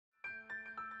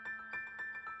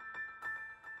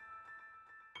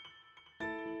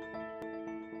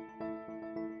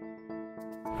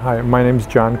Hi, my name is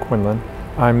John Quinlan.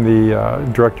 I'm the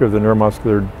director of the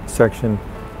neuromuscular section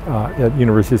at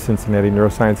University of Cincinnati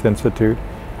Neuroscience Institute.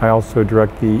 I also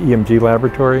direct the EMG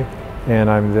laboratory,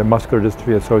 and I'm the Muscular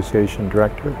Dystrophy Association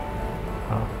director.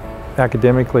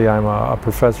 Academically, I'm a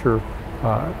professor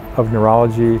of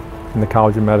neurology in the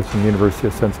College of Medicine, University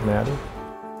of Cincinnati.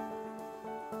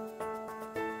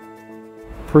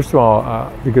 First of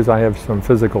all, because I have some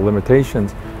physical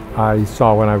limitations, I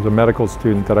saw when I was a medical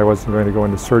student that I wasn't going to go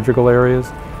into surgical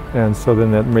areas, and so then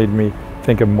that made me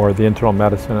think of more of the internal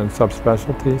medicine and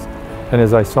subspecialties. And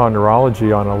as I saw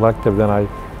neurology on elective, then I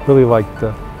really liked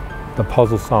the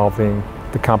puzzle solving,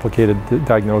 the complicated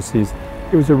diagnoses.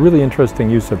 It was a really interesting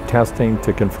use of testing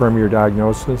to confirm your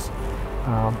diagnosis.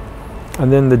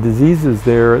 And then the diseases,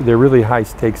 they're really high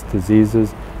stakes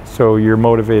diseases, so you're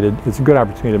motivated. It's a good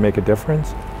opportunity to make a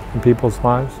difference in people's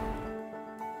lives.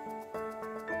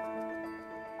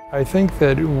 I think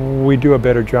that we do a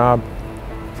better job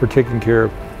for taking care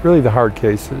of really the hard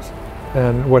cases.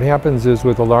 And what happens is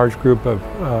with a large group of,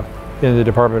 in the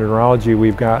Department of Neurology,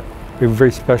 we're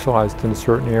very specialized in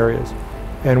certain areas.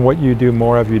 And what you do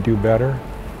more of, you do better.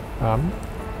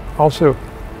 Also,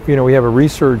 we have a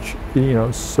research,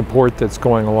 support that's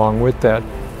going along with that.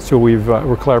 So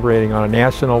we're collaborating on a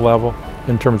national level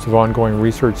in terms of ongoing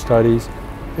research studies.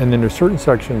 And then there's certain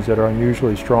sections that are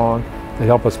unusually strong that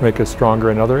help us make us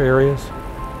stronger in other areas.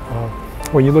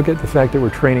 When you look at the fact that we're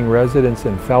training residents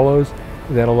and fellows,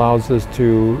 that allows us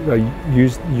to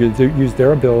use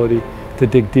their ability to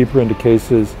dig deeper into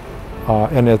cases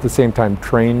and at the same time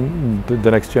train the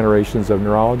next generations of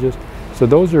neurologists. So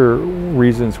those are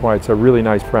reasons why it's a really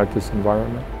nice practice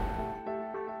environment.